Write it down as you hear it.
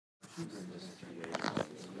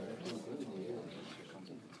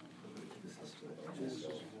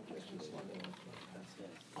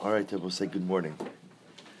All right, we'll say good morning.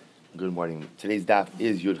 Good morning. Today's daf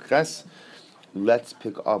is Yud Ches. Let's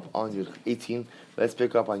pick up on Yud 18. Let's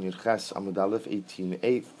pick up on Yud Ches Amud Aleph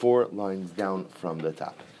 18a, 4 lines down from the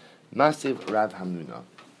top. Massive Rav Hamnuna.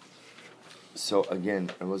 So again,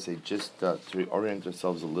 I will say just to reorient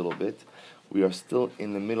ourselves a little bit, we are still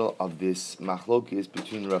in the middle of this machlokis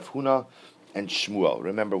between Rav Huna and Shmuel.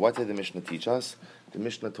 Remember, what did the Mishnah teach us? The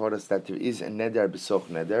Mishnah taught us that there is a neder b'soch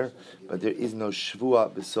neder, but there is no shvua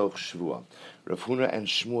b'soch shvua. Rav Huna and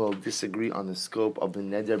Shmuel disagree on the scope of the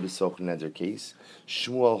neder b'soch neder case.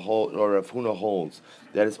 Rav Huna holds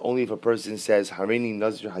that it's only if a person says harini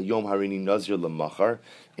nazir hayom harini nazir lemachar,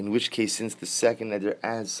 in which case, since the second neder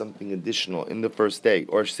adds something additional in the first day,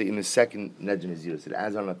 or say in the second neder nazirus, it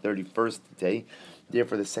adds on the 31st day,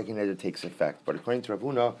 therefore the second neder takes effect. But according to Rav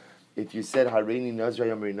Huna, if you said Hareini Nazir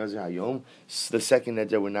Hayom, Hareini Nazir Hayom, the second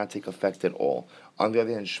neder would not take effect at all. On the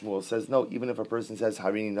other hand, Shmuel says no. Even if a person says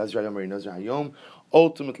Hareini Nazir Hayom, Hareini Nazir Hayom,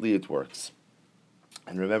 ultimately it works.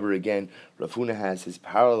 And remember again, Rav Huna has his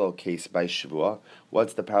parallel case by Shvua.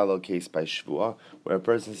 What's the parallel case by Shvua? Where a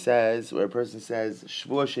person says Shvua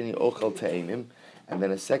Sheni Ochel Te'enim, and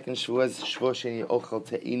then a second Shvua is Shvua Sheni Ochel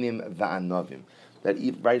Te'enim Va'anovim. That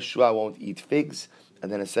right Shvua I won't eat figs.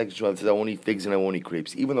 And then a second shvuah says, I won't eat figs and I won't eat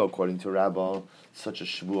grapes. Even though according to Rabbah, such a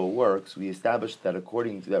shvuah works, we established that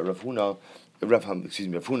according to that Rav Huna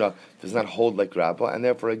does not hold like Rabbah, and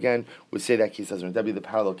therefore again, would say that case doesn't. That would be the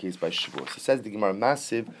parallel case by shvuah. So it says the Gemara,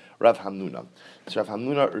 massive Rav Hamnuna. So Rav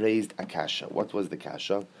Hamnuna raised a kasha. What was the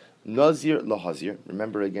kasha? Nazir lahazir.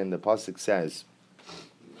 Remember again, the pasuk says,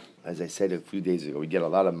 as I said a few days ago, we get a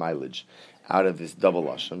lot of mileage out of this double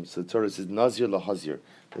lashon. So the Torah says nazir lahazir,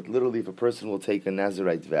 that literally if a person will take a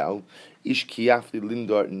Nazirite vow, ish kiyafli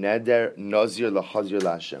lindor neder nazir lahazir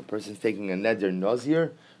lashem. A person's taking a neder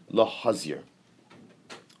nazir lahazir.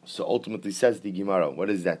 So ultimately says the Gemara, what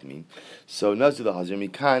does that mean? So nazir lahazir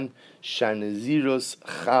mikan shanaziros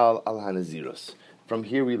chal al hanaziros. From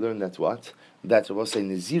here we learn that what? That we'll say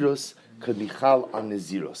naziros could be chal on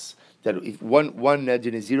naziros. That if one neder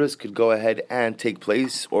naziros could go ahead and take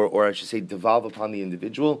place, or I should say devolve upon the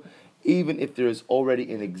individual, even if there is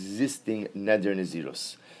already an existing neder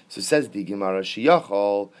naziros. So says the Gemara,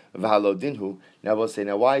 shiyachol v'halo dinhu. Now we'll say,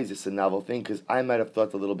 now why is this a novel thing? Because I might have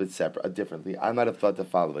thought a little bit differently. I might have thought the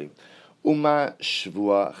following: Uma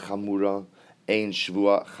shvua chamura ein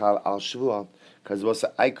shvua chal al shvua. Because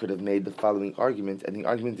I could have made the following argument, and the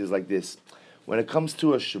argument is like this: when it comes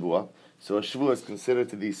to a shvua, so a shvua is considered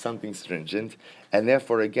to be something stringent, and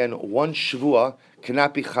therefore, again, one shvua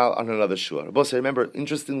cannot be chal on another shvua. But remember,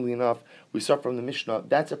 interestingly enough, we start from the Mishnah.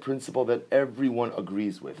 That's a principle that everyone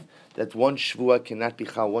agrees with. That one shvua cannot be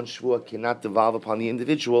chal, one shvua cannot devolve upon the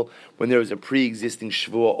individual when there is a pre-existing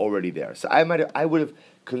shvua already there. So I would have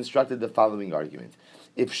constructed the following argument: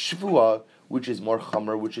 if shvua, which is more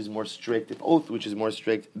chomer, which is more strict, if oath, which is more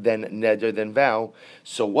strict than neder, than vow,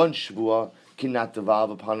 so one shvua cannot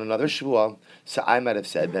devolve upon another shvuah. So I might have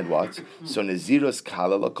said then what? So Naziros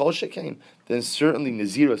kala lakol shekain. Then certainly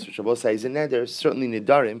Naziros, which Rabbi say is a neder, certainly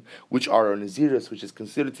Nedarim, which are a Naziros, which is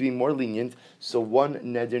considered to be more lenient. So one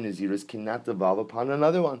neder Naziros cannot devolve upon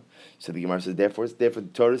another one. So the Gemara says, therefore the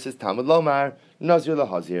Torah says Talmud Lomar Nazir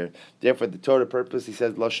lahazir. Therefore the Torah purposely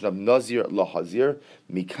says lashon of Nazir lahazir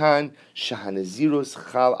mikan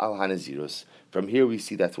shahanaziros chal al hanaziros. From here we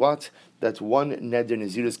see that what? That one neder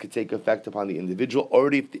nazirus could take effect upon the individual,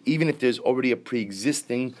 even if there's already a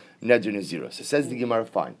pre-existing neder nazirus. It says the Gemara,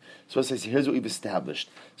 fine. So it says, here's what we've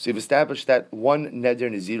established. So we've established that one neder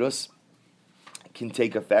nazirus can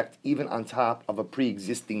take effect even on top of a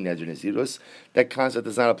pre-existing neder nazirus. That concept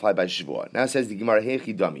does not apply by shvuah. Now it says the Gemara,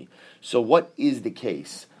 hechi dami. So what is the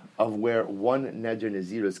case of where one neder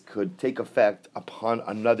nazirus could take effect upon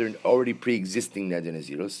another already pre-existing neder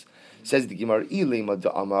nazirus? Says the Gemara, Ilema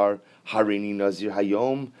da'amar harini nazir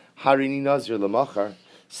hayom, harini nazir lamachar.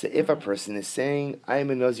 So if a person is saying, I am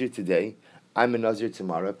a nazir today, I'm a nazir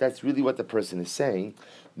tomorrow, if that's really what the person is saying,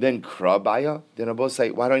 then krabaya, then I'll both say,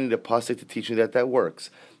 why do I need a pasuk to teach me that works?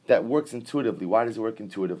 That works intuitively. Why does it work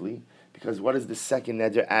intuitively? Because what is the second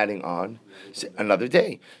neder adding on? So another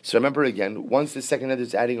day. So remember again, once the second neder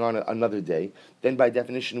is adding on another day, then by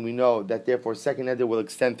definition we know that therefore second neder will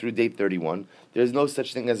extend through day 31. There is no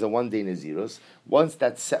such thing as a one-day naziros. Once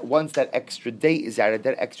that extra day is added,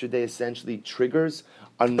 that extra day essentially triggers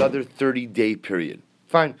another 30-day period.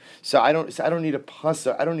 Fine. So I don't need a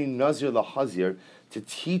pasuk. I don't need nazir lahazir to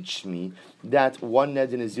teach me that one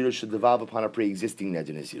neder nazirus should devolve upon a pre-existing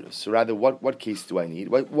neder nazirus. So rather, what case do I need?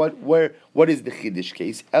 What is the chiddush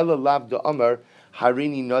case? Ela lav da amar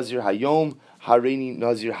harini nazir hayom harini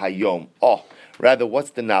nazir hayom. Oh, rather,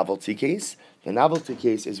 what's the novelty case? The novelty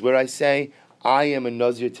case is where I say, I am a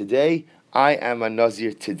nazir today, I am a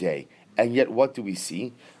nazir today. And yet, what do we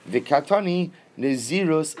see? Vikatani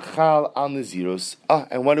nazirus chal al nazirus.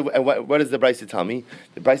 And what does the Brisa tell me?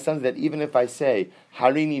 The Brisa tells me that even if I say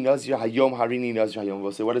harini nazir hayom,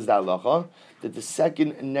 we'll say, what is that halacha? That the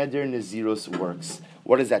second neder nazirus works.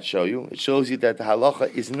 What does that show you? It shows you that the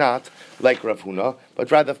halacha is not like Rav Huna,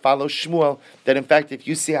 but rather follows Shmuel. That in fact, if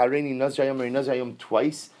you say harini nazir hayom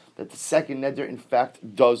twice, that the second neder in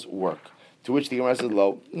fact does work. To which the Gemara says,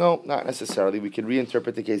 "Lo, no, not necessarily. We can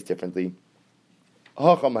reinterpret the case differently."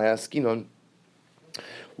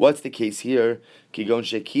 What's the case here?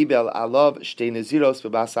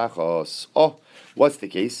 What's the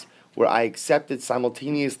case? Where I accepted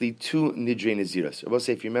simultaneously two nidrei naziros. I will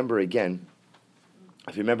say, if you remember again,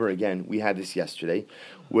 we had this yesterday,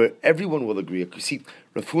 where everyone will agree. You see,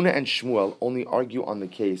 Rav Huna and Shmuel only argue on the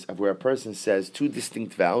case of where a person says two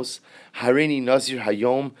distinct vows, Harini Nazir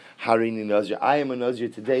Hayom, Harini Nazir. I am a Nazir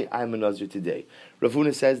today, I am a Nazir today. Rav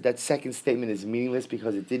Huna says that second statement is meaningless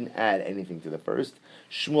because it didn't add anything to the first.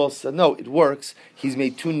 Shmuel said, no, it works. He's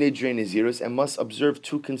made two Nidrei Naziros and must observe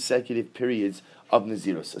two consecutive periods of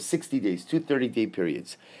Naziros. So 60 days, two 30-day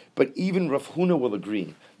periods. But even Rav Huna will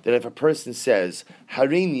agree that if a person says,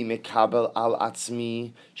 Harini mekabel al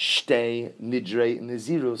atzmi shtei nidrei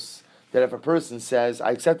nazirus, that if a person says, I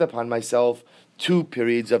accept upon myself two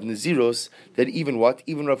periods of nazirus, that even Rav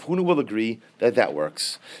Huna will agree that that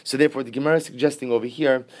works. So therefore, the Gemara is suggesting over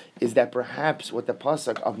here is that perhaps what the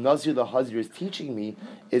pasuk of Nazir the Hazir is teaching me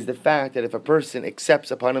is the fact that if a person accepts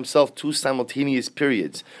upon himself two simultaneous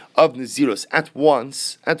periods of nazirus at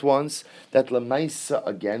once, that lemaisa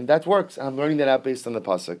again, that works. I'm learning that out based on the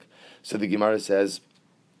pasuk. So the Gemara says,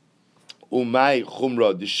 Umay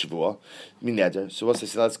chumra d'shvua mineder. So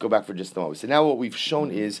let's go back for just a moment. So now what we've shown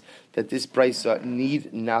is that this brisa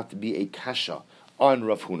need not be a kasha on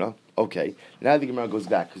Rav Huna. Okay. Now the Gemara goes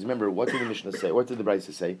back because remember, what did the Mishnah say? What did the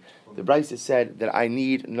brisa say? The brisa said that I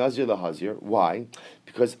need Nazir lahazir. Why?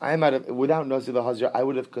 Because without Nazir lahazir, I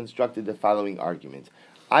would have constructed the following argument.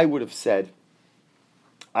 I would have said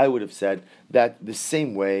that the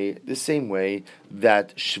same way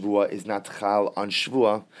that Shvua is not Chal on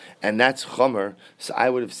Shvua, and that's Chomer, so I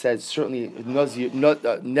would have said certainly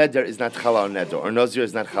Neder is not Chal on Neder, or Nazir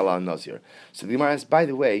is not Chal on Nazir. So the Gemara asks, by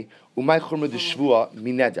the way, Umay Chomer de Shvua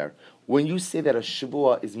mi Neder. When you say that a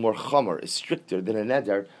Shvua is more Chomer, is stricter than a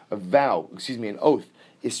Neder, an oath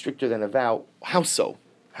is stricter than a vow, how so?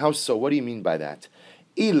 How so? What do you mean by that?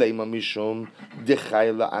 So maybe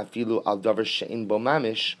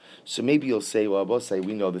you'll say, well, Abosai,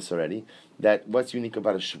 we know this already, that what's unique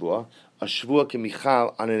about a shvuah can be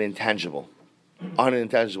chal on an intangible,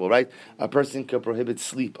 right? A person could prohibit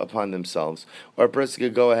sleep upon themselves, or a person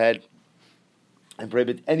could go ahead and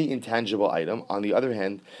prohibit any intangible item. On the other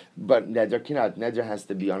hand, but neder cannot. Neder has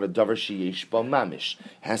to be on a davar sheyesh bo mamish,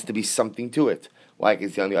 has to be something to it. Like I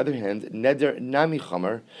say, on the other hand, neder nami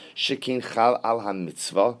chomer shekin chal al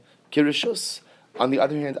ha-mitzvah kirishus. On the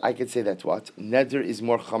other hand, I could say that what? Neder is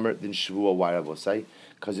more chomer than shvuah. Why, Rabosai?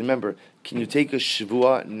 Because remember, can you take a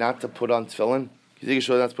shvuah not to put on tefillin? Can you take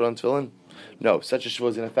a shvuah not to put on tefillin? No, such a shvuah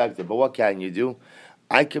is ineffective. But what can you do?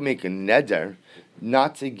 I can make a neder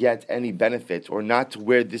not to get any benefit or not to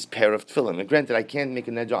wear this pair of tefillin. Now, granted, I can't make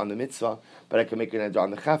a neder on the mitzvah, but I can make a neder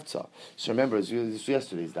on the chavtzah. So remember, this was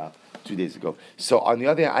yesterday's daf. 2 days ago. So on the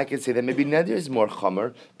other hand, I can say that maybe neder is more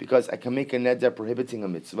chomer because I can make a neder prohibiting a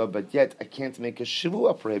mitzvah, but yet I can't make a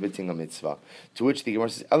shivua prohibiting a mitzvah. To which the Gemara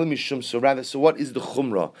says, Elamishum. So what is the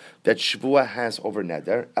chumrah that shivua has over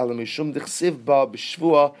neder? Elamishum dechsiv ba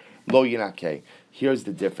b'shvua lo yinakeh. Here's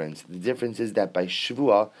the difference. The difference is that by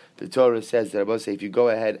shivua, the Torah says that if you go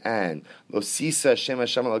ahead and lo sisa Shem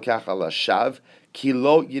Hashem alokach ala shav.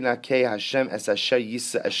 Kilo yinakei Hashem es asher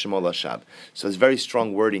yisa eshmo lashav. So it's very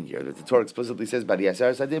strong wording here that the Torah explicitly says by the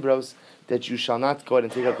Aseres Hadibros that you shall not go ahead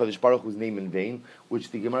and take out Kadosh Baruch Hu's name in vain,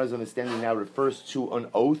 which the Gemara's understanding now refers to an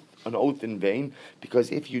oath in vain,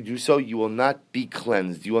 because if you do so, you will not be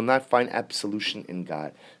cleansed. You will not find absolution in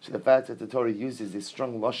God. So the fact that the Torah uses this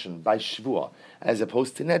strong lashon by shvuah as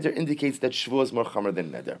opposed to neder indicates that shvuah is more chamer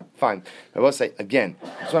than neder. Fine. I will say again.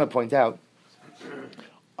 I just want to point out.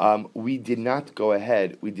 We did not go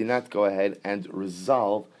ahead and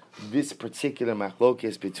resolve this particular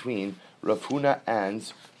machlokes between Rav Huna and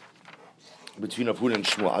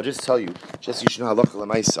Shmuel. I'll just tell you, just so you should know halacha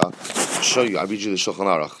l'maisa. I'll show you. I'll read you the Shulchan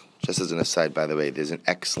Aruch. Just as an aside, by the way, there's an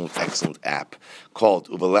excellent app called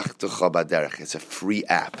Uvelechtecha Baderech. It's a free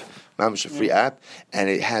app. Mamish, a free app, and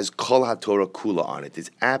it has Kol HaTorah Kula on it. It's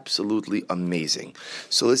absolutely amazing.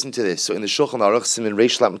 So listen to this. So in the Shulchan Aruch, Siman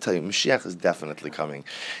Reish Lamed, I'm telling you, Mashiach is definitely coming.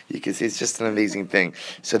 You can see it's just an amazing thing.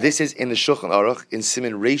 So this is in the Shulchan Aruch in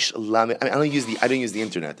Siman Reish Lamed. I don't use the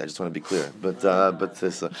internet. I just want to be clear. But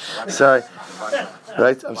sorry,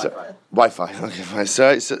 right? I'm sorry. Wi-Fi. Okay, fine.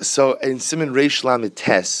 Sorry. So in Siman Reish Lamed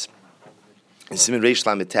Tes. In Siman Reish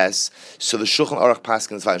Lamed Tes, so the Shulchan Aruch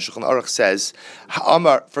Paskins, Shulchan Aruch says,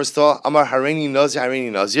 Amar, first of all, Amar Hareini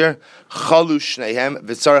Nazir, Chalu Shnehem,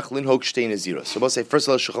 V'tzarech Linhog Shtei Naziros. So we'll say, first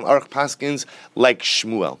of all, Shulchan Aruch Paskins, like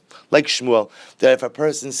Shmuel, that if a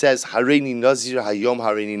person says, Hareini Nazir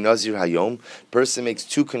Hayom, person makes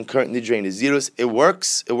two concurrent Nidrei Naziros, it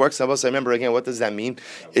works. I remember again, what does that mean?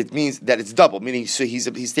 It means that it's double, meaning so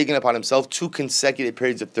he's taken upon himself 2 consecutive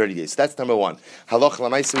periods of 30 days. So that's number one. Halach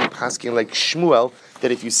Lamaisa, we Paskin like Shmuel,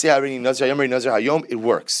 that if you say Hareini Nazir Hayom, it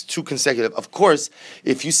works. 2 consecutive. Of course,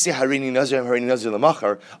 if you say Hareini Nazir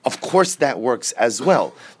Lamachar, of course that works as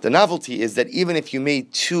well. The novelty is that even if you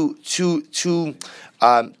made two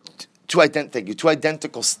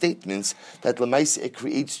identical statements, that Lamaisa it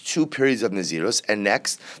creates 2 periods of Naziros. And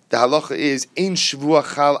next, the halacha is Ein Shavua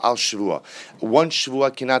Chal al Shavua. One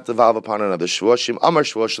Shavua cannot devolve upon another Shavua. Shim Amar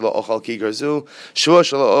Shavua Shelo Ochal Kikarzu, Shavua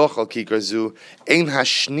Shelo Ochal Kikarzu, Ein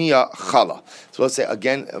Hashniya Chala. So let's say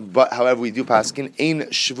again, but however we do paskin Ein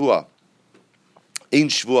Shavua. Ein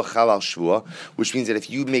Shavua Chal al Shavua, which means that if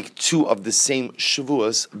you make 2 of the same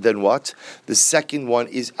Shavuas, then what? The second one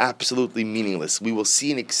is absolutely meaningless. We will see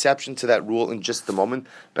an exception to that rule in just a moment,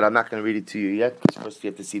 but I'm not going to read it to you yet, because first we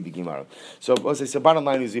have to see the Gemara. So bottom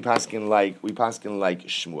line is we paskin like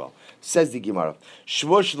Shmuel. Says the Gemara,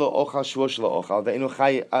 Shavua shelo ochal, ve'enu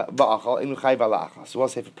chai v'alachal. So we'll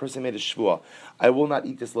say if a person made a Shavua, I will not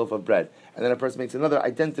eat this loaf of bread, and then a person makes another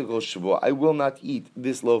identical Shavua, I will not eat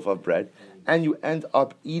this loaf of bread, and you end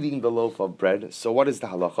up eating the loaf of bread. So what is the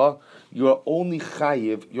halacha? You're only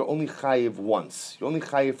chayiv once. You're only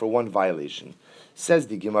chayiv for one violation. Says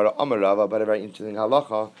the Gemara, Amar Rava, but a very interesting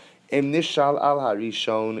halacha. Em nishal al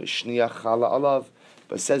harishon shniya chala alav.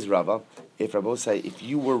 But says Rava, if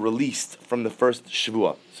you were released from the first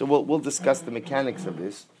Shavua, so we'll discuss the mechanics of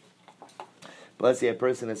this. But let's say a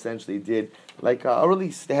person essentially did like a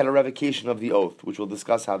release. They had a revocation of the oath, which we'll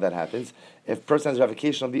discuss how that happens. If a person has a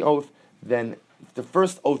revocation of the oath, then the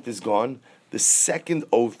first oath is gone, the second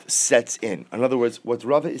oath sets in. In other words, what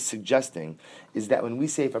Rava is suggesting is that when we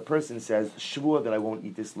say, if a person says, Shavua that I won't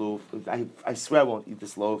eat this loaf, I swear I won't eat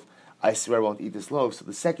this loaf, so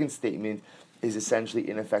the second statement is essentially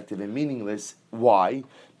ineffective and meaningless. Why?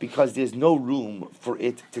 Because there's no room for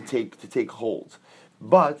it to take hold.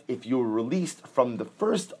 But if you're released from the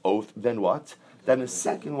first oath, then what? Then the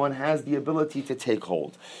second one has the ability to take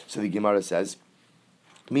hold. So the Gemara says,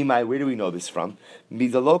 Mimai, where do we know this from?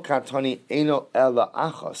 Midalo katani eno ela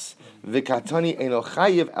achos, v'katani eno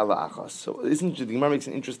chayiv ela achos. So the Gemara makes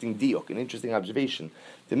an interesting diuk, an interesting observation.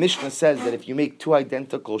 The Mishnah says that if you make 2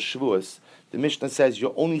 identical shvuas, the Mishnah says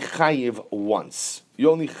you're only chayiv once.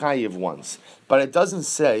 But it doesn't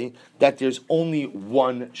say that there's only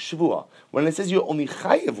one shvua. When it says you're only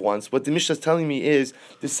chayiv once, what the Mishnah is telling me is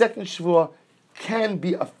the second shvua can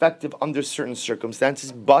be effective under certain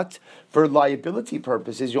circumstances, but for liability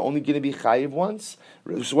purposes, you're only going to be chayiv once.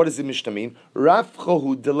 So what does the Mishnah mean?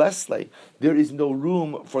 Rafchohu delesle. There is no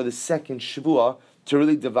room for the second shvua to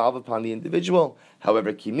really devolve upon the individual.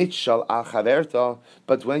 However, kimitshal al chaverta,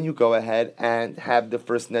 but when you go ahead and have the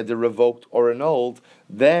first neder revoked or annulled,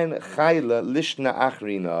 then chayla lishna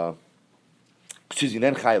achrina.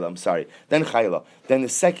 Then chayla. Then the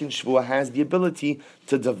second shvua has the ability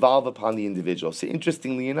to devolve upon the individual. So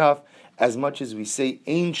interestingly enough, as much as we say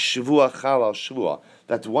ein shvua chal al shvua,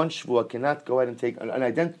 that one shvua cannot go ahead and take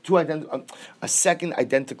a second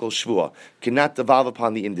identical shvua cannot devolve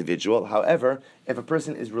upon the individual. However, if a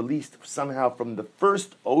person is released somehow from the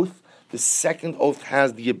first oath, the second oath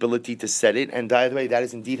has the ability to set it, and by the way, that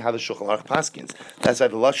is indeed how the Shulchan Aruch paskins. That's why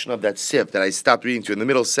the lashon of that siv that I stopped reading to in the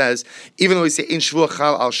middle says, even though we say in shvua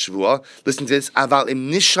chal al shvua, listen to this, aval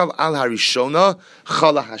im nishal al harishona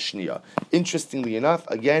chala hashniya. Interestingly enough,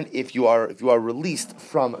 again, if you are released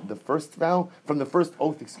from the first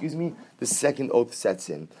oath, the second oath sets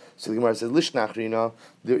in. So the Gemara says, lishnachrina,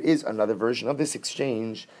 there is another version of this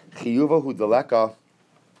exchange, chiyuva hu deleka.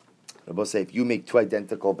 Rabbi say, if you make 2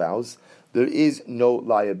 identical vows, there is no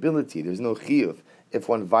liability. There's no chiyuv if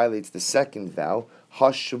one violates the second vow.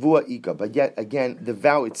 Hashvua ika. But yet again, the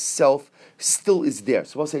vow itself still is there.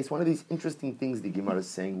 So we'll say it's one of these interesting things the Gemara is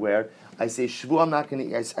saying, where I say Shvu, I'm not going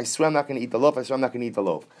to. I swear I'm not going to eat the loaf. I swear I'm not going to eat the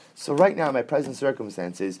loaf. So right now, in my present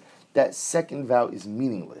circumstances, that second vow is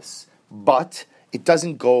meaningless, but it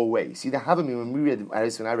doesn't go away. See, the Havamim,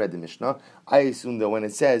 when I read the Mishnah, I assume that when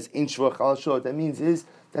it says in Shvuah Chal Shvuah, what that means is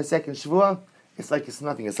that second Shvuah, it's like it's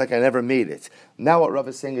nothing. It's like I never made it. Now what Rav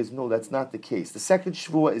is saying is, no, that's not the case. The second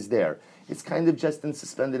Shvuah is there. It's kind of just in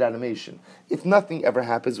suspended animation. If nothing ever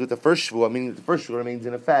happens with the first Shvuah, meaning that the first Shvuah remains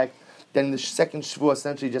in effect, then the second Shvuah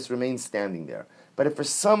essentially just remains standing there. But if for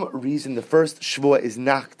some reason the first Shvuah is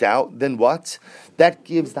knocked out, then what? That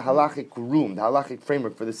gives the halachic room, the halachic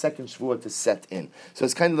framework for the second Shvuah to set in. So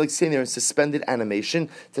it's kind of like sitting there in suspended animation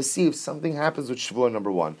to see if something happens with Shvuah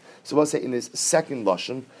number one. So we'll say in this second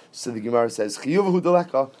Lashon, so the Gemara says, when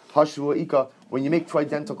you make two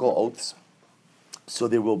identical oaths, so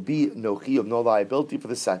there will be no chiyuv, no liability for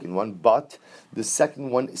the second one, but the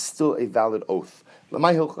second one is still a valid oath.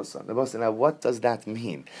 Now, what does that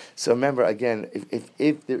mean? So remember, again,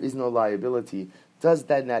 if there is no liability, does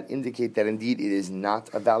that not indicate that indeed it is not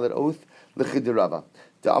a valid oath? L'chidirava.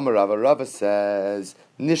 The Amar Rava says,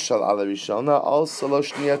 Nishal ala rishona al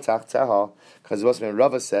saloshniya tachteha. Because what's when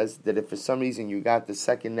Rava says that if for some reason you got the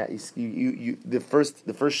second, the first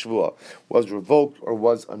shvuah was revoked or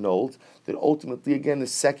was annulled, then ultimately again the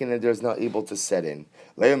second neder is not able to set in.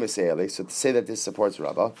 So to say that this supports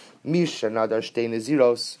Rava, Misha nadar shtei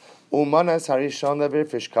neziros umanas harishon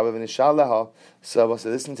leverfish kavev nishaleha. So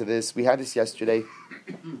listen to this. We had this yesterday.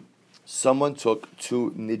 Someone took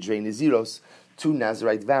two nidrei neziros, two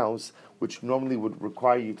Nazirite vows, which normally would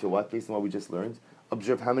require you to what, based on what we just learned,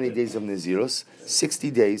 observe how many days of Naziros? 60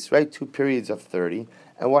 days, right? 2 periods of 30.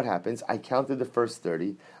 And what happens? I counted the first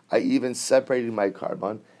 30. I even separated my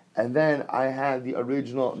carbon. And then I had the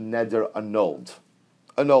original neder annulled.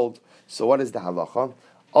 So what is the halacha?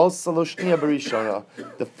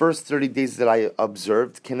 The first 30 days that I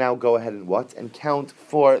observed can now go ahead and what? And count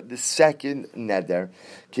for the second neder.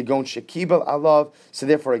 Kigon shekibel alav. So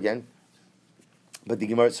therefore again, but the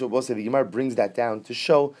Gemara, so we'll say the Gemara brings that down to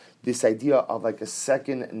show this idea of like a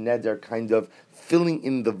second neder kind of filling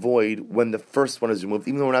in the void when the first one is removed.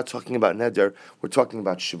 Even though we're not talking about neder, we're talking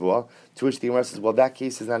about shivua. To which the Gemara says, well, that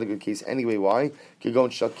case is not a good case anyway. Why? The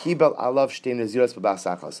truth is,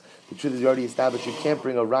 you already established you can't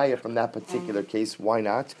bring a raya from that particular case. Why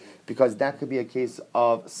not? Because that could be a case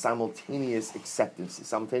of simultaneous acceptance,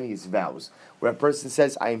 simultaneous vows, where a person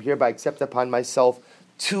says, I am hereby accept upon myself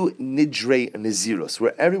two nidrei naziros,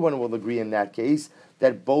 where everyone will agree in that case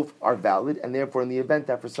that both are valid, and therefore in the event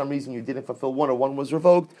that for some reason you didn't fulfill one or one was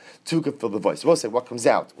revoked, two could fill the voice. So we'll say what comes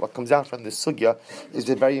out. What comes out from this sugya is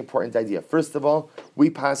a very important idea. First of all,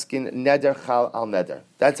 we paskin neder chal al neder.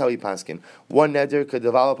 That's how we paskin. One neder could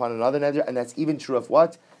develop on another neder, and that's even true of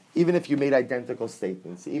what? Even if you made identical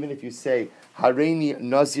statements, even if you say Hareini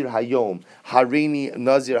Nazir Hayom,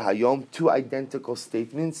 two identical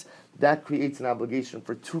statements, that creates an obligation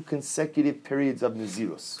for 2 consecutive periods of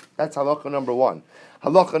Nazirus. That's halacha number 1.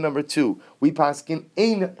 Halacha number 2, we paskin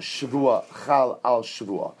ein shvua chal al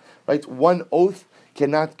shvua. Right? One oath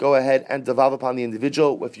cannot go ahead and devolve upon the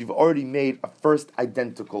individual if you've already made a first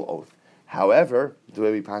identical oath. However, the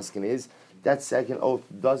way we paskin is, that second oath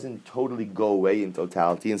doesn't totally go away in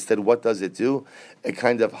totality. Instead, what does it do? It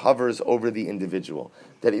kind of hovers over the individual.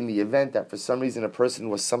 That in the event that for some reason a person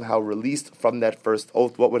was somehow released from that first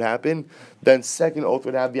oath, what would happen? Then second oath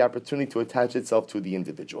would have the opportunity to attach itself to the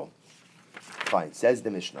individual. Fine, says the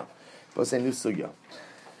Mishnah. But it's a new sugya.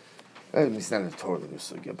 It's not a totally new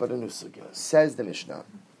sugya, but a new sugya. Says the Mishnah.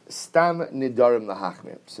 Stam nidarim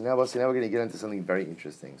lahachmir. So now we're going to get into something very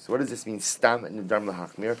interesting. So what does this mean? Stam nidarim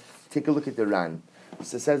lahachmir. Take a look at the Ran.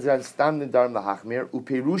 So it says Ran stam nidarim lahachmir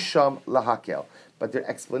uperusham lahakel. But their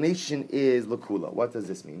explanation is lakula. What does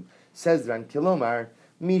this mean? Says Ran kilomar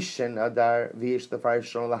mishen adar v'yesh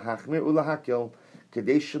lefarishon lahachmir ulahakel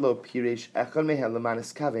kadei shelo piresh echad mehen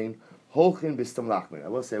lemanis kavein holchin bistam lahachmir. I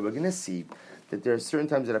will say we're going to see that there are certain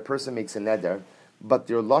times that a person makes a neder, but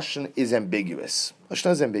their lashon is ambiguous.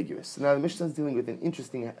 Lashon is ambiguous. Now the Mishnah is dealing with an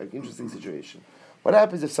interesting situation. What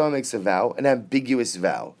happens if someone makes a vow, an ambiguous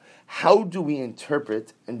vow? How do we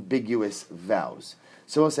interpret ambiguous vows?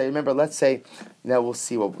 So we'll say, remember, let's say, now we'll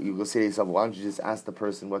see what you will say to yourself. Why don't you just ask the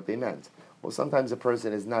person what they meant? Well, sometimes a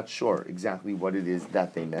person is not sure exactly what it is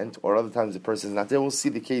that they meant, or other times the person is not there. We'll see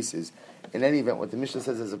the cases. In any event, what the Mishnah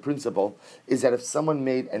says as a principle is that if someone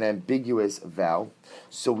made an ambiguous vow,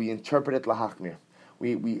 so we interpret it lahachmir.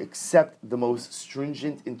 We accept the most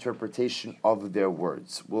stringent interpretation of their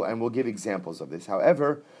words. And we'll give examples of this.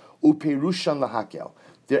 However, uperushan lahakel.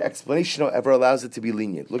 Their explanation, however, allows it to be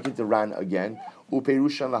lenient. Look at the Ran again.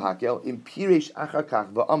 Upeirushan lahakel impiresh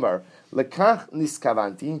achakach va'amar lekach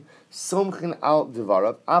niskavanti somchin al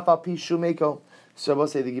devarav afal pishu meko. So we'll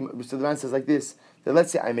say the Ran says like this: that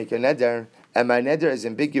let's say I make a neder and my neder is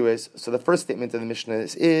ambiguous. So the first statement of the Mishnah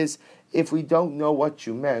is if we don't know what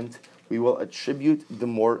you meant, we will attribute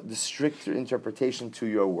the stricter interpretation to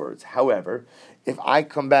your words. However, if I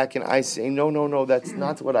come back and I say, no, that's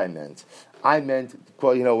not what I meant. I meant,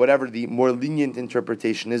 whatever the more lenient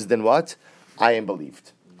interpretation is, then what? I am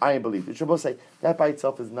believed. I am believed. It should both say, that by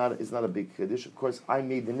itself is not a big chiddush. Of course, I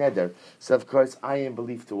made the neder. So, of course, I am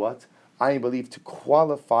believed to what? I am believed to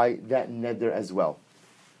qualify that neder as well.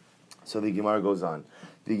 So the Gemara goes on.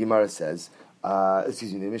 The Gemara says,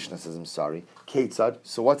 the Mishnah says, I'm sorry. Ketzad.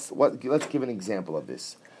 So let's give an example of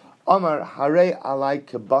this. Amar hare alai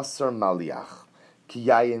kebasar maliach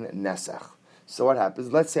kiyayin nesach. So what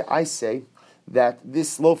happens? Let's say I say that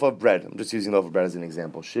this loaf of bread, I'm just using loaf of bread as an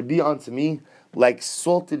example, should be unto me like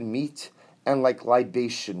salted meat and like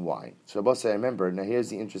libation wine. So Abba say, remember, now here's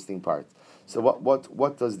the interesting part. So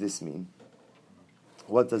what does this mean?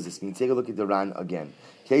 What does this mean? Take a look at the Ran again.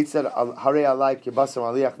 Ketzad hare alai kebasar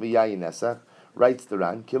maliach kiyayin nesach. Writes the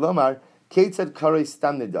Ran, Kilomar, Ketzad Karei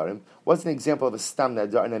Stam Nedarim. What's an example of a Stam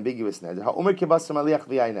Nedar, an ambiguous Nedar? HaOmer Kebasar Maliach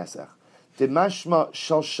V'yayin Nesach. Demashma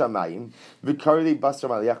Shal Shamayim, V'karei Basar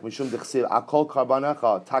Maliach, Mishum Dechsiv, Akol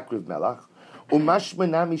Karbanacha, Takriv Melach, Umashma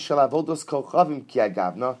Nami Shal Avodos Kochavim Ki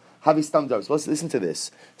Agavna, Havi Stam Dar. So let's listen to this.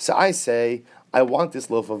 So I say, I want this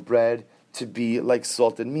loaf of bread to be like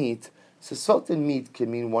salted meat. So salted meat can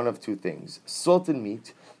mean one of two things. Salted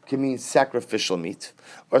meat can mean sacrificial meat,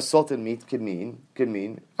 or salted meat can mean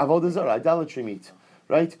avodah zarah, idolatry meat,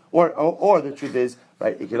 right? Or the truth is,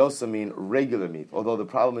 right, it could also mean regular meat. Although the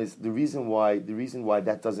problem is the reason why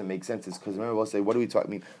that doesn't make sense is because remember we'll say, what do we talk? I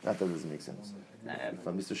mean, not that doesn't make sense.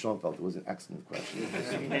 From Mr. Schoenfeld, it was an excellent question.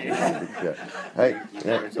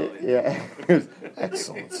 Yeah.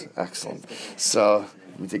 Excellent. So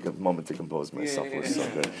let me take a moment to compose myself. We're so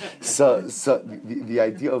good. So the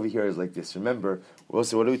idea over here is like this. Remember,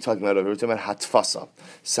 what are we talking about over here? We're talking about hatfasa.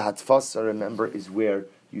 So hatfasa, remember, is where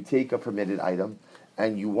you take a permitted item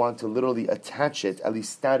and you want to literally attach it, at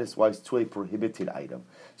least status-wise, to a prohibited item.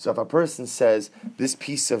 So if a person says, this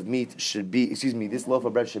piece of meat this loaf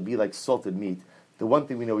of bread should be like salted meat, the one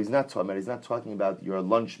thing we know he's not talking about your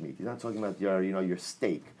lunch meat. He's not talking about your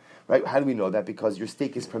steak. Right? How do we know that? Because your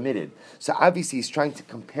steak is permitted. So obviously he's trying to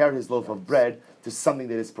compare his loaf of bread to something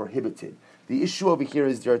that is prohibited. The issue over here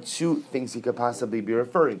is there are two things he could possibly be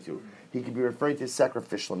referring to. He could be referring to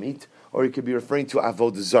sacrificial meat, or he could be referring to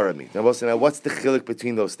avodah zarah meat. Now, what's the chiluk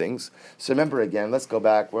between those things? So remember again, let's go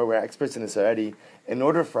back, we're experts in this already. In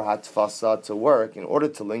order for hatfasa to work, in order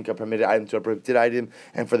to link a permitted item to a prohibited item,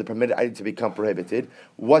 and for the permitted item to become prohibited,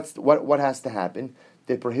 what has to happen?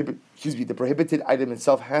 The prohibited item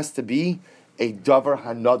itself has to be a davar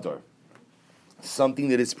hanadar, something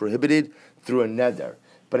that is prohibited through a neder.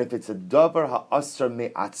 But if it's a davar ha'asar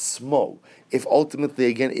me'atzmo, if ultimately,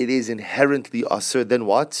 again, it is inherently asar, then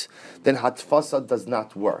what? Then hatfasa does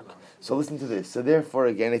not work. So listen to this. So therefore,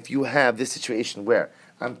 again, if you have this situation where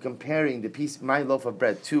I'm comparing my loaf of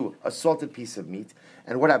bread to a salted piece of meat,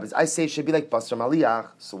 and what happens? I say it should be like basar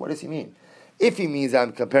maliyach. So what does he mean? If he means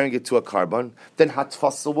I'm comparing it to a carbon, then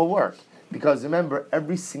hatfasa will work. Because remember,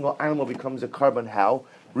 every single animal becomes a carbon. How?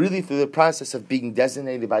 Really through the process of being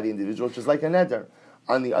designated by the individual, which is like a neder.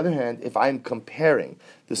 On the other hand, if I'm comparing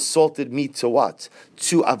the salted meat to what?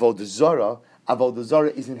 To avodah zarah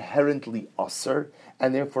is inherently asr,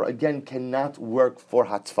 and therefore again cannot work for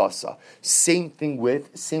hatfasa. Same thing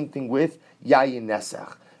with yayin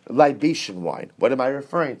nesach, libation wine. What am I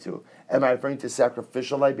referring to? Am I referring to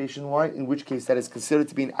sacrificial libation wine? In which case that is considered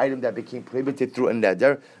to be an item that became prohibited through a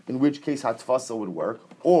neder, in which case hatfasa would work.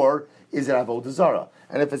 Or is it avodah zarah?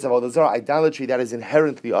 And if it's avodah zarah, idolatry, that is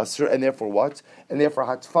inherently asr, and therefore what? And therefore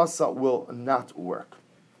hatfasa will not work.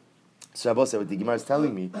 So Abba said, what the Gemara is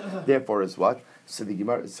telling me, therefore is what? So the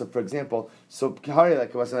Gemara, for example, kahari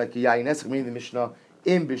like yayin nesach, meaning the Mishnah,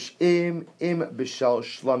 im bishal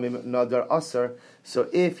shlamim nadar asr. So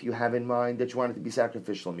if you have in mind that you want it to be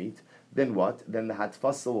sacrificial meat, then what? Then the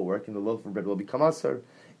hatfasa will work and the loaf of bread will become asr.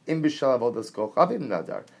 Im bishal avodas kochavim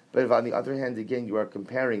nadar. But if on the other hand, again, you are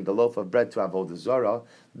comparing the loaf of bread to avodah zarah,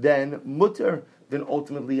 then mutter, then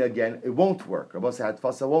ultimately again, it won't work. Rabbi said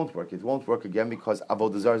hatfasa won't work. It won't work again because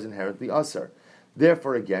avodah zarah is inherently asr.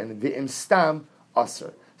 Therefore again, the imstam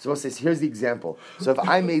asr. So it says, here's the example. So if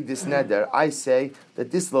I made this neder, I say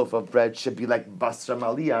that this loaf of bread should be like basra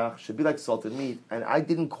maliyach, should be like salted meat, and I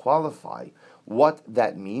didn't qualify what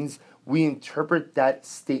that means. We interpret that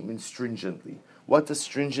statement stringently. What does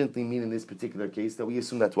stringently mean in this particular case? That we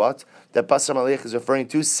assume that what? That Basar Malech is referring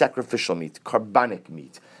to sacrificial meat, carbonic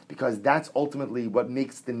meat, because that's ultimately what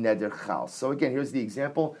makes the neder chal. So again, here's the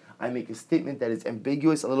example. I make a statement that is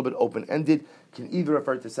ambiguous, a little bit open-ended, can either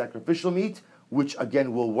refer to sacrificial meat, which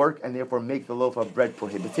again will work and therefore make the loaf of bread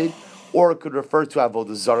prohibited, or it could refer to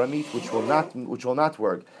avodah zarah meat, which will not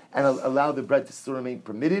work, and allow the bread to still remain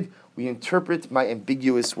permitted. We interpret my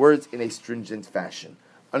ambiguous words in a stringent fashion.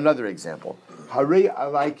 Another example, Harei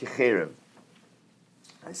alai kecherem.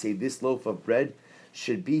 I say this loaf of bread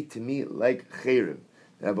should be to me like cherem.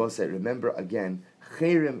 Rabbi said, remember again,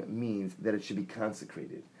 cherem means that it should be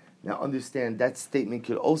consecrated. Now understand that statement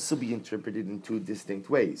could also be interpreted in two distinct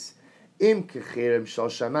ways. Im kecherem shal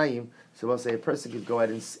shamayim. So I'll say a person could go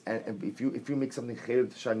ahead and if you make something cherem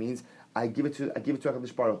to Hashem means I give it to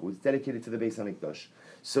HaKadosh Baruch Hu. It's dedicated to the Beis Hamikdash.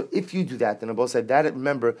 So if you do that, then Abba said that,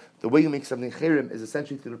 remember, the way you make something cherem is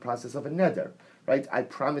essentially through the process of a neder, right? I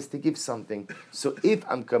promise to give something. So if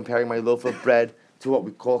I'm comparing my loaf of bread to what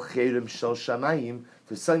we call cherem shel shamayim,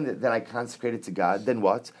 to something that I consecrated to God, then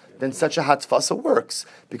what? Then such a hatfasa works,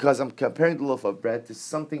 because I'm comparing the loaf of bread to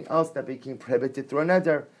something else that became prohibited through a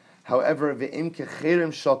neder. However, ve'im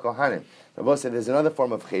kecherem shel kohanim. Abba said there's another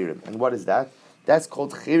form of cherem, and what is that? That's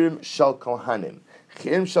called cherem shel kohanim.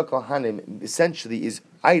 Cherem shel kohanim essentially is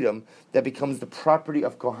item that becomes the property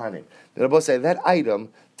of kohanim. The Rebbe said that item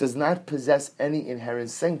does not possess any inherent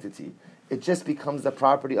sanctity. It just becomes the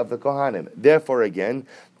property of the kohanim. Therefore, again,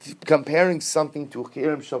 comparing something to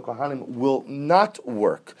cherem shel kohanim will not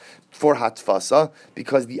work for hatfasa,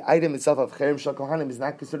 because the item itself of cherem shel kohanim is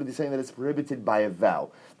not considered the same that it's prohibited by a vow.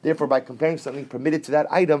 Therefore, by comparing something permitted to that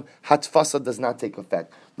item, hatfasa does not take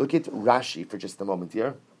effect. Look at Rashi for just a moment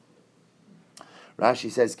here. Rashi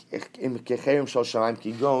says, "Im kecherem shel shamayim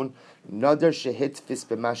kigon nader shehitfis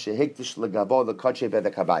b'ma shehiktish legavo lekache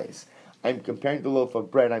bedekabayis." I'm comparing the loaf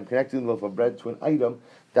of bread. I'm connecting the loaf of bread to an item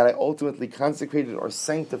that I ultimately consecrated or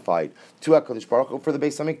sanctified to HaKadosh Baruch Hu for the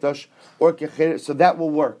Beis Hamikdash, or kecher. So that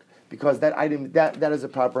will work because that item that is a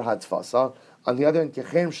proper hatfasa. On the other hand,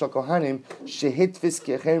 kecherem shel kohanim shehitfis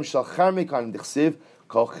kecherem shel charmikanim dichsiv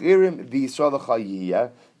kol cherem v'Yisrael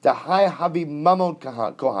l'chayiyah. The high habi mamon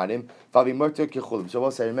kohanim vavi murter kechulim. So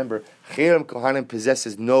we'll say, remember, cherem kohanim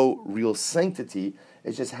possesses no real sanctity.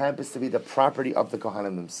 It just happens to be the property of the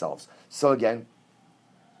kohanim themselves. So again,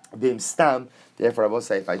 vim stam. Therefore, I will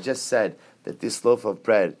say, if I just said that this loaf of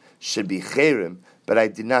bread should be cherem, but I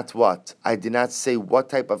did not what? I did not say what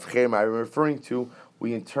type of cherem I'm referring to.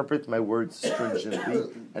 We interpret my words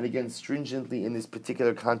stringently, and again, stringently in this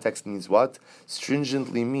particular context means what?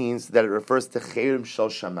 Stringently means that it refers to cherem shel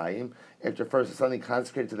shamayim. It refers to something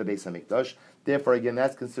consecrated to the Beis Hamikdash. Therefore, again,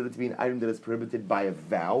 that's considered to be an item that is prohibited by a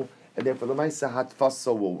vow, and therefore the ma'aser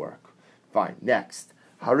hatfasa will work. Fine. Next,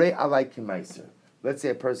 harei alai k'ma'aser. Let's say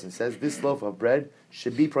a person says this loaf of bread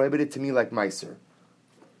should be prohibited to me like ma'aser.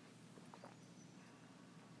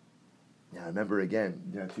 Now, remember again,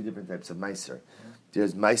 there are two different types of ma'aser.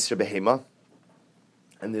 There's ma'aser behema,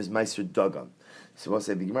 and there's ma'aser dagam. So we'll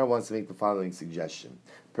say the Gemara wants to make the following suggestion.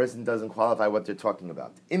 Person doesn't qualify what they're talking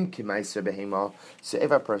about. Im ki ma'aser behema. So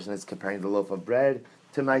if a person is comparing the loaf of bread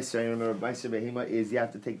to ma'aser, and remember ma'aser behema is you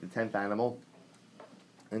have to take the 10th animal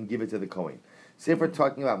and give it to the kohen. So if we're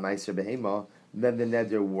talking about ma'aser behema, then the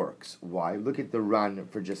neder works. Why? Look at the Ran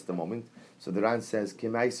for just a moment. So the Ran says ki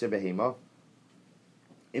ma'aser behema.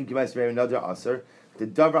 Im ki ma'aser behema neder aser. The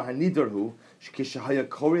davar hanidor hu kishahaya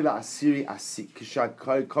kori la asiri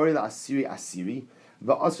asiri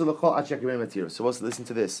va'asur lechol ad shekibem matir. So let's listen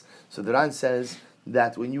to this. So the Ran says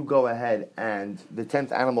that when you go ahead and the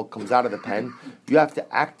 10th animal comes out of the pen, you have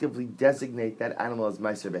to actively designate that animal as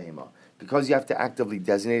ma'aser behema. Because you have to actively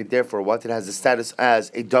designate it, therefore what? It has the status as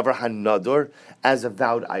a davar hanador, as a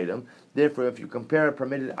vowed item. Therefore, if you compare a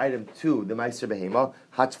permitted item to the ma'aser behema,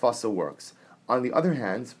 hatfasa works. On the other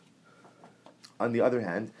hand,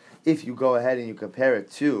 if you go ahead and you compare it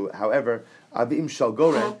to, however, avim shal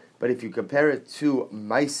goren, but if you compare it to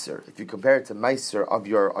meiser, of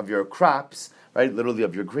your crops, right, literally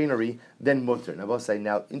of your greenery, then mutter. Now, I'll say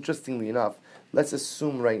now, interestingly enough, let's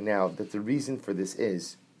assume right now that the reason for this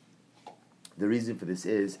is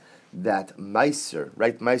that meiser,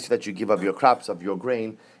 right, meiser that you give of your crops, of your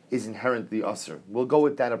grain, is inherently usher. We'll go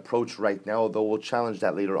with that approach right now, although we'll challenge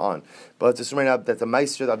that later on. But let's assume right now that the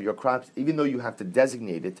meiser of your crops, even though you have to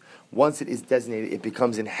designate it, once it is designated, it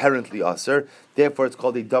becomes inherently usher. Therefore, it's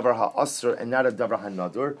called a davar ha-usher and not a davar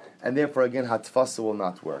ha-nadur. And therefore, again, hatfasa will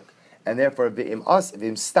not work. and therefore v'im us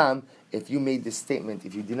v'im stam. If you made this statement,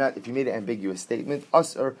 if you made an ambiguous statement,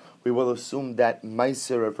 usr, we will assume that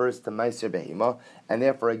meiser refers to meiser behema, and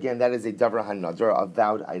therefore again that is a davar hanadar, a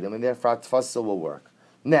vowed item, and therefore tfasa will work.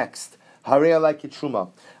 Next, harei like truma.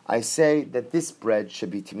 I say that this bread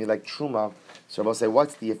should be to me like truma. So I'll say,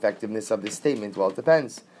 what's the effectiveness of this statement? Well, it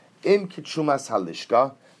depends. Im kitrumas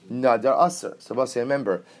halishka nadar usr. So I'll say,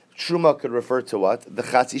 remember, truma could refer to what? The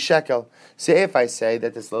chatzi shekel. So if I say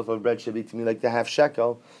that this loaf of bread should be to me like the half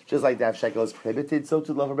shekel, just like the half shekel is prohibited, so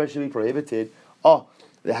too the loaf of bread should be prohibited. Oh,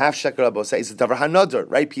 the half shekel, Rabbi say, is a davar hanadar,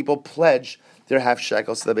 right? People pledge their half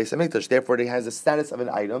shekels to the Beis Hamikdash. Therefore, it has the status of an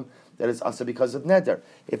item that is also because of neder.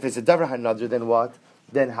 If it's a davar hanadar, then what?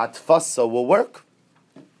 Then hatfasa will work.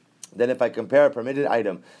 Then if I compare a permitted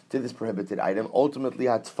item to this prohibited item, ultimately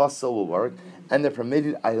hatfasa will work, and the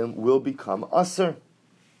permitted item will become aser.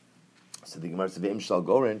 So the Gemara says, "V'im shal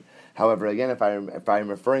gorin." However, again, if I'm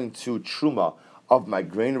referring to truma of my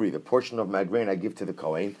granary, the portion of my grain I give to the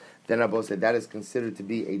kohen, then Rabbi said that is considered to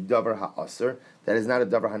be a davar ha'aser. That is not a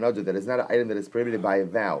davar hanadar. That is not an item that is prohibited by a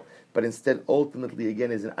vow, but instead, ultimately,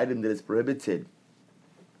 again, is an item that is prohibited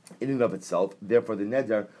in and of itself. Therefore, the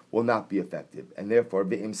neder will not be effective, and therefore,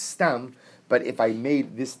 v'im stam. But if I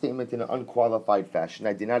made this statement in an unqualified fashion,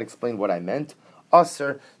 I did not explain what I meant.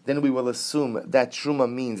 Aser, then we will assume that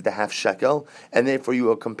truma means the half shekel, and therefore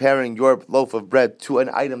you are comparing your loaf of bread to an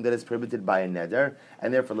item that is prohibited by a neder,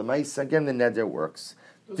 and therefore l'mais again the neder works.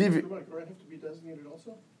 Doesn't truma have to be designated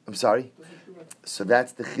also? I'm sorry. So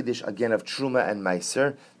that's the chiddush again of truma and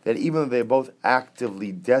meiser, that even though they're both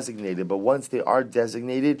actively designated, but once they are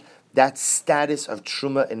designated, that status of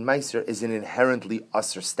truma and meiser is an inherently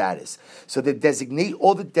usher status. So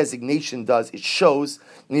all the designation does, it shows,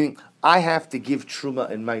 meaning I have to give truma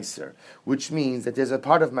and meiser, which means that there's a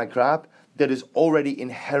part of my crop that is already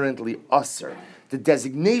inherently usher. The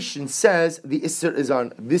designation says the isser is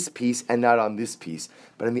on this piece and not on this piece.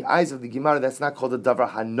 But in the eyes of the Gemara, that's not called a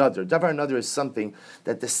davar hanadar. Davar hanadar is something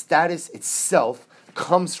that the status itself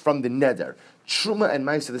comes from the neder. Truma and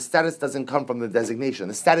meiser, the status doesn't come from the designation.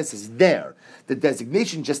 The status is there. The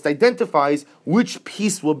designation just identifies which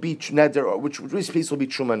piece will be neder or which piece will be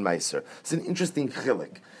truma and meiser. It's an interesting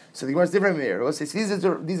chilik. So the Gemara is different. Meir. These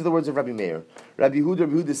are the words of Rabbi Meir. Rabbi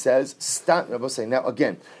Huda says, "Stop." Rabbi say now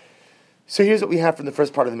again. So here's what we have from the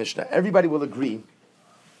first part of the Mishnah. Everybody will agree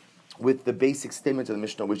with the basic statement of the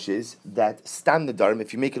Mishnah, which is that stam nedarim,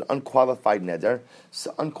 if you make an unqualified neder,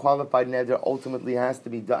 so unqualified neder ultimately has to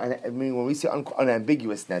be done. I mean, when we say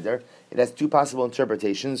unambiguous neder, it has two possible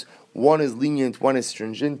interpretations. One is lenient, one is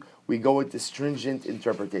stringent. We go with the stringent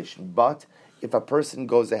interpretation. But if a person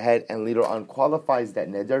goes ahead and later on qualifies that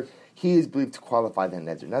neder, he is believed to qualify that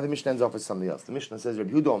neder. Now the Mishnah ends off with something else. The Mishnah says,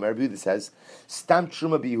 Rabbi Yehuda says, "Stam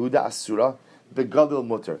truma b'Yehuda asura begadol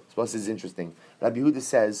mutter." So this is interesting. Rabbi Yehuda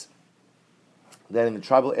says that in the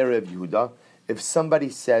tribal area of Yehuda, if somebody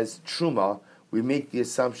says truma, we make the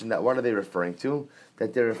assumption that what are they referring to?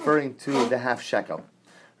 That they're referring to the half shekel.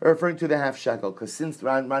 They're referring to the half shekel, because since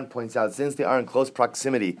Ran points out, since they are in close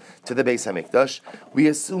proximity to the Beis Hamikdash, we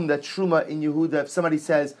assume that truma in Yehuda, if somebody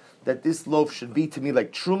says that this loaf should be to me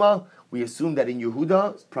like truma, we assume that in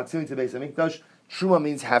Yehuda, proximity to the Beis Hamikdash, truma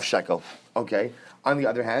means half shekel. Okay. On the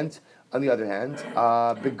other hand,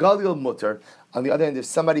 begalil mutter. On the other hand, if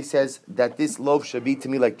somebody says that this loaf should be to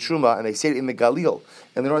me like truma, and they say it in the Galil,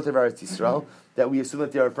 in the north of Eretz Yisrael, that we assume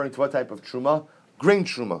that they are referring to what type of truma? Grain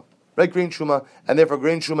truma. Right, grain truma, and therefore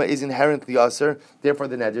grain truma is inherently aser. Therefore,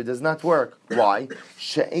 the neder does not work. Why?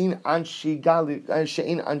 She'ein anshe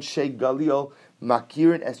galil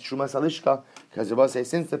makirin es truma salishka. Because Rabbi says,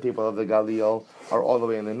 since the people of the Galil are all the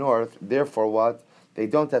way in the north, therefore what? They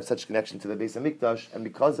don't have such connection to the Beis Hamikdash, and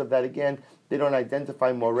because of that, again, they don't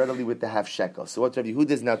identify more readily with the half shekel. So what Rabbi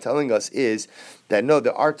Yehuda is now telling us is that no,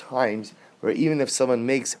 there are times where even if someone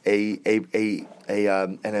makes an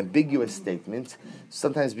ambiguous statement,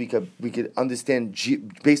 sometimes we could understand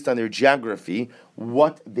based on their geography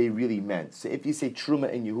what they really meant. So if you say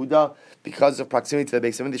truma in Yehuda, because of proximity to the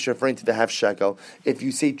Beis Hamikdash, you're referring to the half shekel. If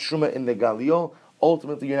you say truma in the Galil,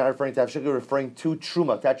 ultimately you're not referring to half shekel, you're referring to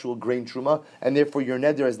truma, to actual grain truma, and therefore your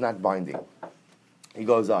neder is not binding. He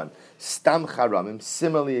goes on. Stam charamim.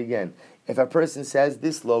 Similarly again, if a person says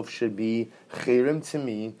this loaf should be chirim to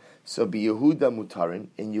me, so be Yehuda mutarin.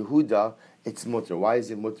 In Yehuda, it's mutar. Why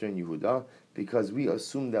is it mutar in Yehuda? Because we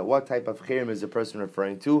assume that what type of chirim is the person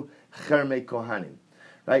referring to? Chermei kohanim.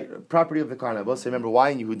 Right? Property of the kohanim. Also remember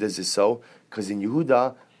why in Yehuda is this so? Because in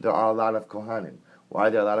Yehuda, there are a lot of kohanim. Why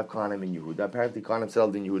are there a lot of kohanim in Yehuda? Apparently kohanim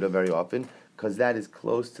settled in Yehuda very often, because that is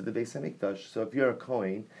close to the Beis Hamikdash. So if you're a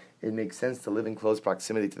Kohen, it makes sense to live in close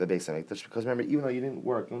proximity to the Beis Hamikdash, because remember, even though you didn't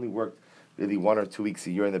work, you only worked really 1 or 2 weeks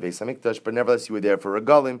a year in the Beis Hamikdash, but nevertheless you were there for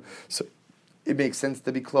regalim, so it makes sense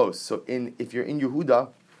to be close. So if you're in Yehuda,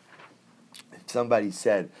 if somebody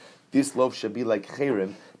said, this loaf should be like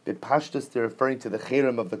Cherem, B'Pashtus, they're referring to the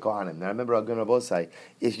Cherem of the Kohanim. Now remember, Agun Rabosai,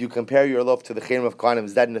 if you compare your loaf to the Cherem of Kohanim,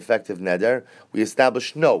 is that an effective neder? We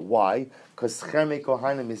establish no. Why? Because Cherem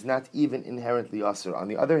Kohanim is not even inherently asur. On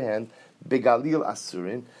the other hand, Begalil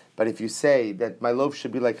asurin. But if you say that my loaf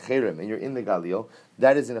should be like Cherem and you're in the Galil,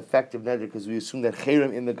 that is an effective neder, because we assume that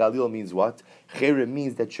Cherem in the Galil means what? Cherem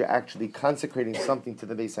means that you're actually consecrating something to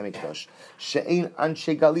the Beis Hamikdash. She'ein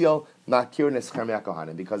anshe Galil ma'akir nes Cherem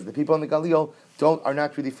Kohanim, because the people in the Galil are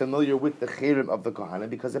not really familiar with the Cherem of the Kohanim,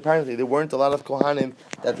 because apparently there weren't a lot of Kohanim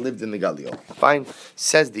that lived in the Galil. Fine.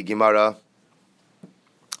 Says the Gemara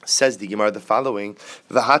the following: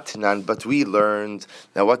 V'hatnan, but we learned.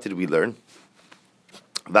 Now, what did we learn?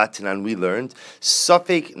 V'hatnan, we learned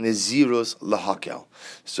Safek Nezirus Lahakel.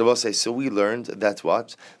 So we'll say, so we learned that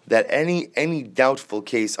what? That any doubtful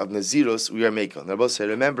case of Nazirus, we are making. Now we'll say,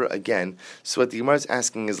 remember again, so what the Gemara is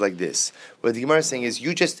asking is like this. What the Gemara is saying is,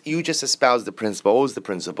 you just espoused the principle. What was the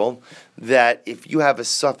principle? That if you have a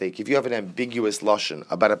suffix, if you have an ambiguous lashon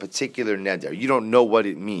about a particular neder, you don't know what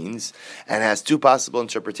it means, and has 2 possible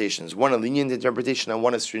interpretations, one a lenient interpretation and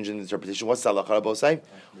one a stringent interpretation. What's the halacha Rabbi say?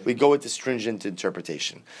 We go with the stringent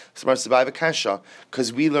interpretation. So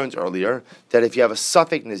because we learned earlier that if you have a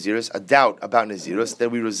suffix Nazirus, a doubt about Nazirus,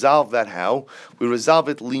 then we resolve that how? We resolve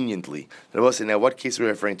it leniently. And I will say, now what case are we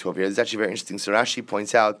referring to over here? It's actually very interesting. So Rashi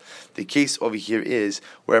points out the case over here is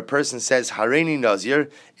where a person says, Hareini Nazir,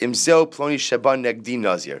 Imzeo Ploni Shaban Negdi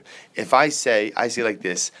Nazir. If I say like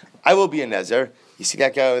this, I will be a Nazir. You see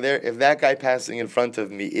that guy over there? If that guy passing in front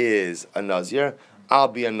of me is a Nazir, I'll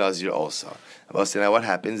be a Nazir also. Well, so now what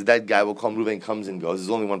happens? That guy will come, Reuven comes and goes. There's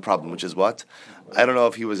only one problem, which is what? I don't know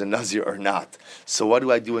if he was a Nazir or not. So what do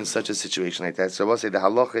I do in such a situation like that? So I will say the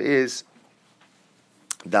halacha is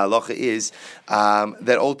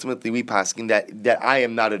that ultimately we paskin that I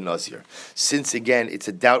am not a Nazir. Since again it's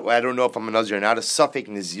a doubt, I don't know if I'm a Nazir or not, a suffix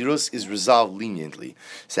Nazirus is resolved leniently.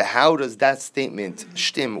 So how does that statement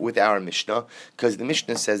shtim with our Mishnah? Because the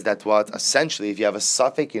Mishnah says that what? Essentially, if you have a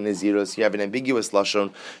suffix in Nazirus, you have an ambiguous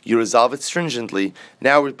lashon, you resolve it stringently.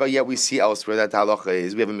 But yet we see elsewhere that the halacha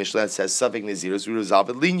is, we have a Mishnah that says suffix Nazirus, we resolve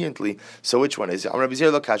it leniently. So which one is it? Rabbi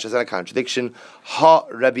Zir Lokash is a contradiction. Ha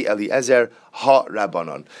Rabbi Eliezer, ha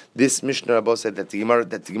Rabbanon. This Mishnah Rabbi said that the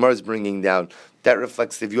Gemara is bringing down, that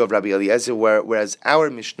reflects the view of Rabbi Eliezer, whereas our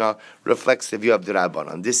Mishnah reflects the view of the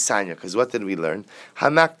Rabbanon. This Sanya, because what did we learn?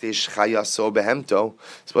 Hamaktish chayaso behemto.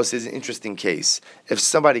 Suppose it's an interesting case. If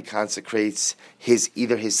somebody consecrates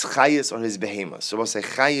either his chayas or his behemoth. So we'll say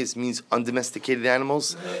chayas means undomesticated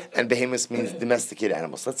animals, and behemoth means domesticated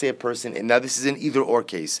animals. Let's say a person, and now this is an either-or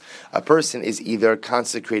case. A person is either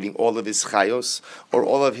consecrating all of his chayos or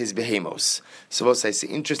all of his behemoths. So we'll say,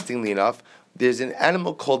 interestingly enough, there's an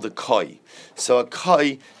animal called a koi. So a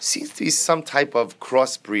koi seems to be some type of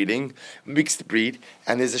crossbreeding, mixed breed,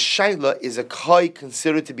 and there's a shaila, is a koi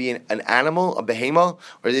considered to be an animal, a behemoth,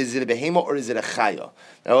 or is it a behemoth, or is it a chaya?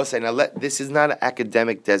 Now I'll say, this is not an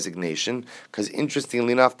academic designation, because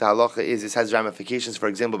interestingly enough, the halacha is, this has ramifications, for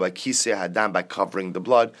example, by kisei hadam, by covering the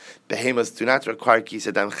blood. Behemoths do not require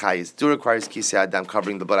kisei hadam, chayas do requires kisei hadam,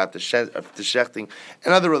 covering the blood after shechting,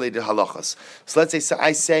 and other related halachas. So let's say,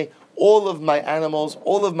 I say, all of my animals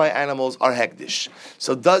are hekdish.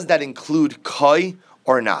 So does that include koi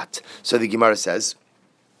or not? So the Gemara says,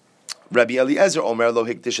 Rabbi Eliezer Omer lo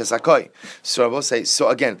hikdish es hakoi. So I will say, so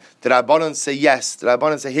again, the Rabbanon say yes. The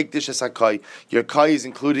Rabbanon say hikdish es hakoi. Your koi is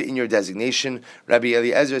included in your designation. Rabbi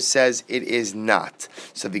Eliezer says it is not.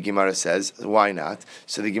 So the Gemara says, why not?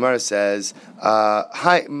 So the Gemara says,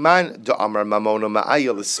 Hi man do amar mamono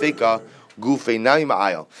ma'ayil esfeka.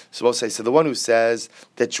 So we'll say, so the one who says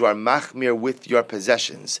that you are machmir with your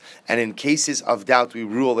possessions, and in cases of doubt we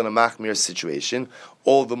rule in a machmir situation,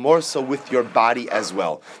 all the more so with your body as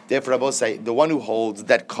well. Therefore, I will say, the one who holds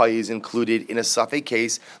that koi is included in a safek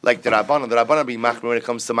case, like the Rabbanan be machmir when it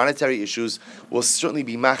comes to monetary issues, will certainly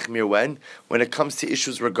be machmir when it comes to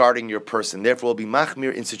issues regarding your person. Therefore, will be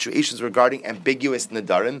machmir in situations regarding ambiguous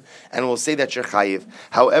nadarim, and will say that you're chayiv.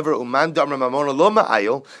 However, uman damra mamona lo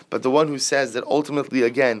ma'ayil, but the one who says that ultimately,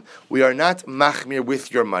 again, we are not machmir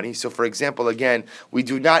with your money. So, for example, again, we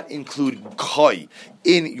do not include koi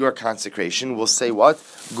in your consecration. We'll say what?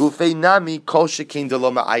 Gufei nami kol shekein de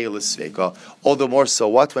lo ma'ayil esveka. All the more so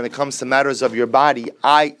what? When it comes to matters of your body,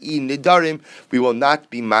 i.e. nidarim, we will not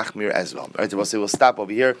be machmir as well. All right, we'll stop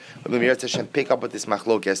over here. We'll pick up with this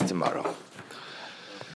machlokes tomorrow.